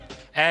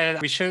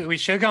Ed, we should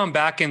have gone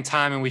back in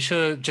time, and we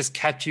should have just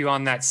kept you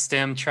on that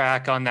STEM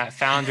track, on that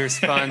Founders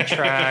Fund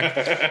track.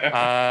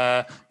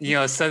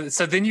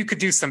 So then you could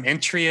do some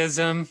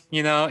entryism,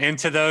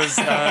 into those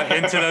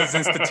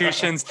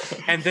institutions,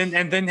 and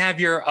then have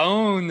your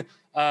own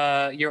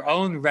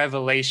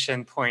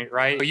revelation point,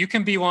 right? You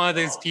can be one of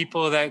those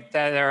people that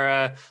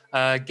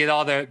are get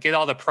all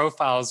the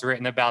profiles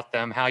written about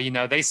them, how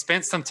they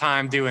spent some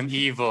time doing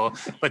evil,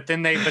 but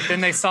then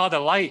they saw the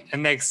light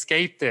and they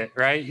escaped it,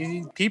 right?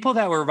 People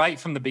that were right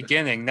from the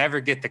beginning never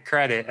get the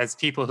credit as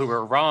people who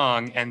were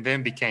wrong and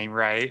then became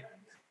right.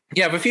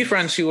 Yeah, I have a few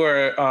friends who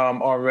are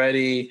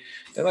already,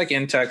 they're like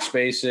in tech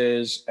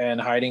spaces and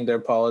hiding their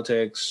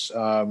politics.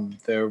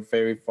 They're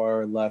very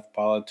far left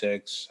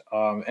politics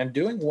and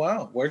doing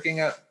well, working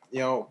at,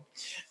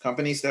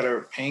 companies that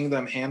are paying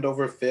them hand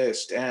over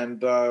fist.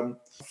 And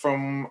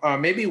from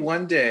maybe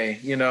one day,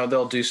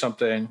 they'll do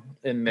something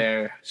in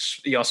there,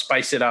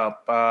 spice it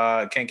up.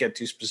 Can't get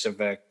too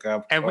specific.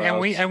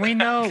 We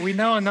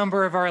know a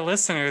number of our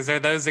listeners are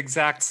those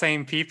exact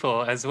same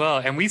people as well.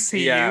 And we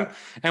see you,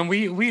 and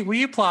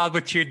we applaud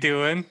what you're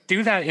doing.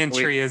 Do that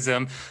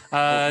entryism.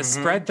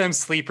 Spread them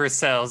sleeper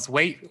cells.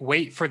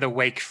 Wait for the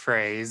wake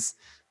phrase.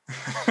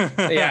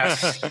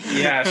 Yes.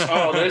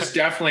 Oh, there's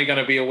definitely going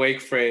to be a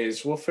wake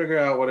phrase. We'll figure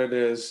out what it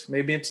is.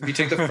 Maybe if you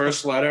take the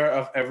first letter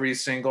of every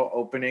single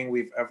opening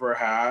we've ever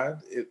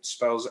had, it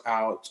spells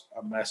out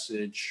a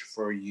message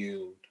for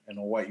you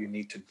and what you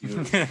need to do.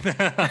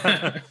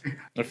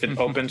 If it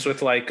opens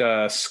with like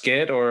a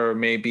skit or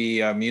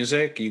maybe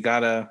music, you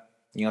gotta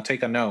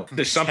take a note.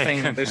 There's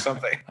something.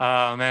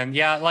 Oh man,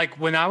 yeah. Like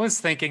when I was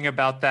thinking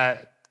about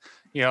that,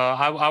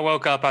 I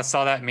woke up, I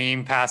saw that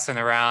meme passing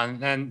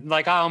around, and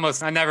like I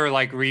never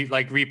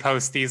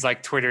repost these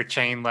like Twitter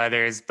chain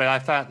letters, but I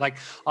thought like,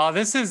 oh,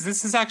 this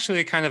is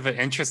actually kind of an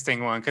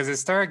interesting one, because it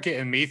started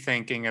getting me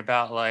thinking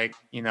about like,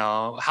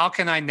 how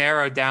can I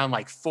narrow down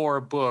like 4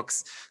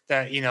 books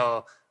that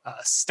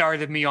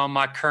started me on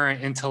my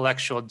current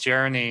intellectual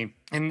journey.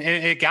 And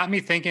it got me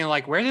thinking,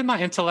 like, where did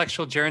my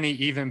intellectual journey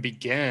even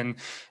begin?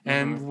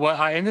 And what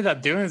I ended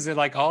up doing is that,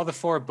 like, all the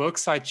 4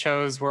 books I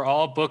chose were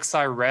all books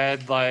I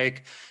read,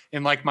 like,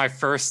 in, like, my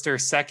first or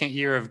second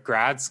year of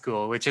grad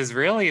school, which is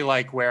really,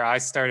 like, where I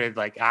started,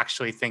 like,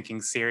 actually thinking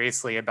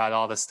seriously about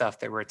all the stuff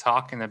that we're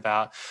talking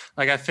about.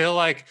 Like, I feel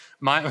like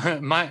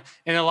my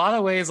in a lot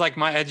of ways, like,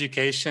 my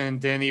education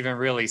didn't even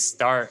really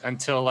start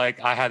until I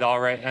had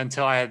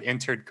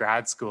entered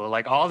grad school.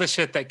 Like, all the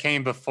shit that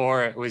came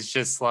before it was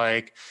just,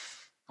 like,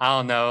 I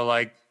don't know,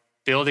 like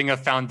building a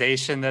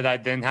foundation that I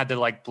then had to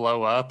like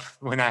blow up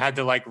when I had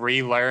to like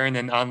relearn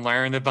and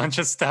unlearn a bunch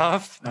of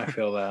stuff. I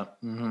feel that.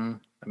 I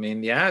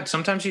mean, yeah,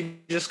 sometimes you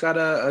just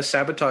gotta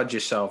sabotage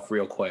yourself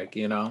real quick,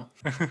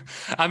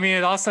 I mean,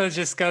 it also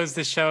just goes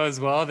to show as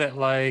well that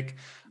like,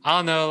 I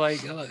don't know,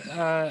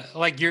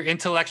 like your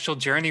intellectual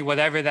journey,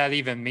 whatever that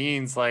even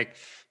means, like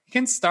it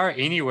can start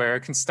anywhere.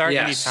 It can start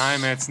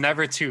anytime, and it's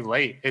never too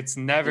late. It's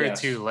never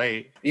too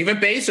late. Even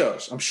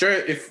Bezos. I'm sure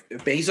if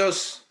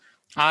Bezos...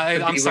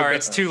 I'm sorry,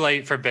 it's too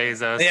late for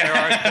Bezos.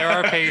 Yeah.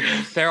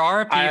 There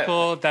are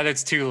people that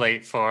it's too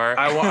late for.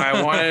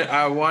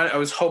 I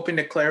was hoping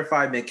to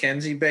clarify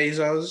Mackenzie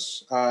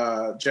Bezos.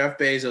 Jeff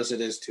Bezos, it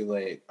is too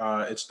late.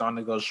 It's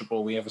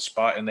non-negotiable. We have a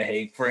spot in The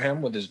Hague for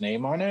him with his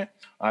name on it.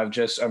 I've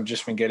just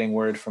been getting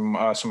word from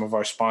some of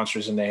our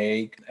sponsors in The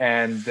Hague,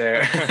 and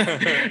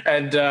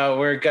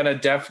we're gonna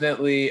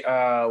definitely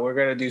we're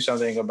gonna do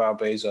something about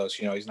Bezos.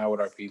 He's not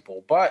with our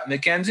people, but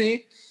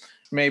Mackenzie.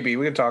 Maybe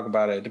we can talk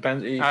about it.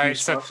 Depends. All right,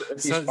 so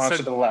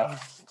the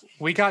left.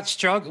 We got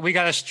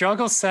a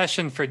struggle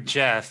session for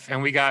Jeff,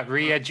 and we got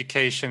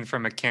re-education for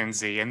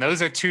Mackenzie, and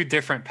those are 2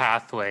 different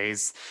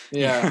pathways.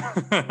 Yeah,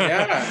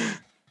 yeah.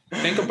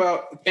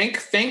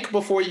 Think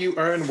before you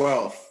earn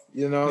wealth.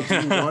 Do you want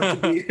to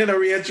be in a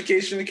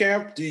re-education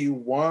camp? Do you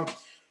want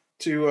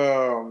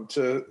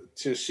to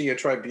see a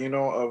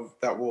tribunal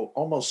that will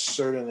almost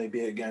certainly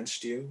be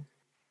against you?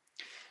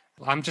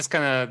 I'm just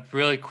going to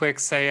really quick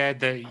say, Ed,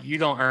 that you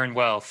don't earn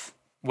wealth.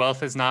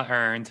 Wealth is not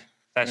earned.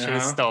 That shit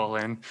is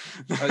stolen.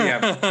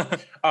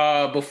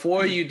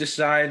 Before you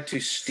decide to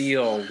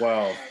steal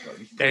wealth,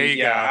 there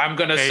you go. I'm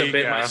going to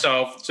submit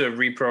myself to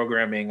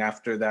reprogramming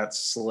after that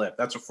slip.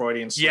 That's a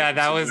Freudian slip. Yeah,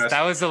 that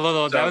was a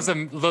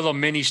little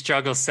mini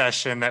struggle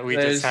session that we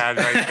just had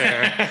right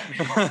there.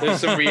 There's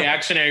some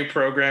reactionary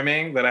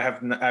programming that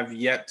I've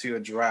yet to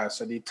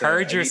address. I need to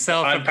purge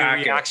yourself of your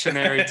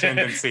reactionary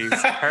tendencies.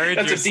 Purge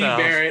that's yourself.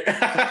 That's a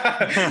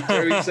demerit.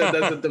 Terry said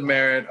that's a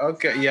demerit.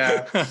 Okay,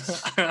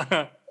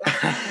 yeah.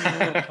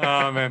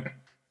 Oh man,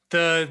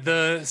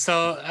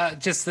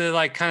 just to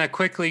like kind of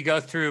quickly go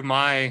through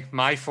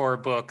my 4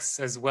 books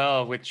as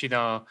well, which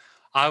I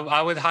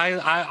would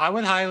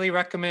highly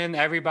recommend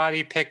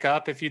everybody pick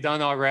up if you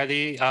don't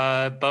already.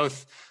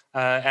 Both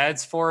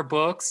Ed's 4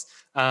 books,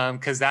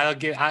 because that'll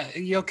get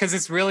because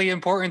it's really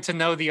important to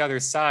know the other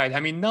side. I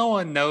mean, no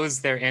one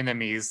knows their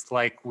enemies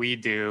like we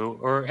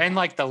do, and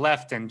like the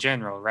left in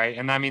general, right?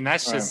 And I mean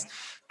that's just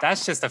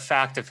a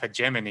fact of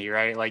hegemony,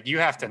 right? Like you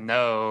have to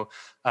know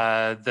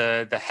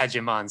the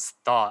hegemon's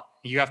thought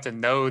You have to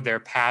know their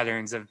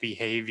patterns of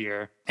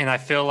behavior. And I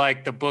feel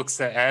like the books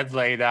that Ed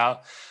laid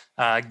out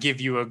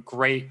give you a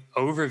great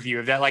overview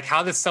of that. Like,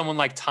 how does someone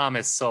like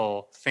Thomas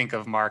Sowell think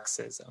of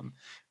Marxism,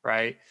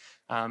 right?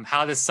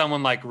 How does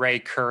someone like Ray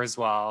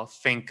Kurzweil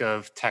think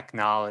of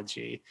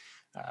technology?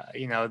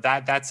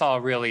 That's all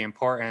really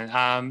important.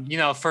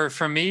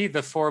 For me,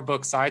 the 4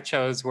 books I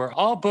chose were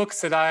all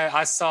books that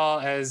I saw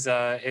as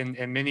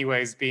in many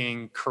ways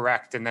being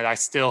correct, and that I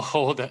still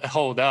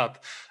hold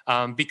up,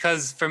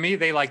 because for me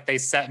they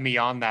set me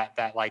on that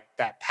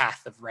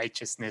path of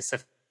righteousness,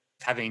 of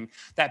having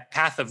that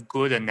path of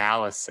good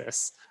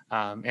analysis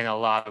in a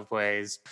lot of ways.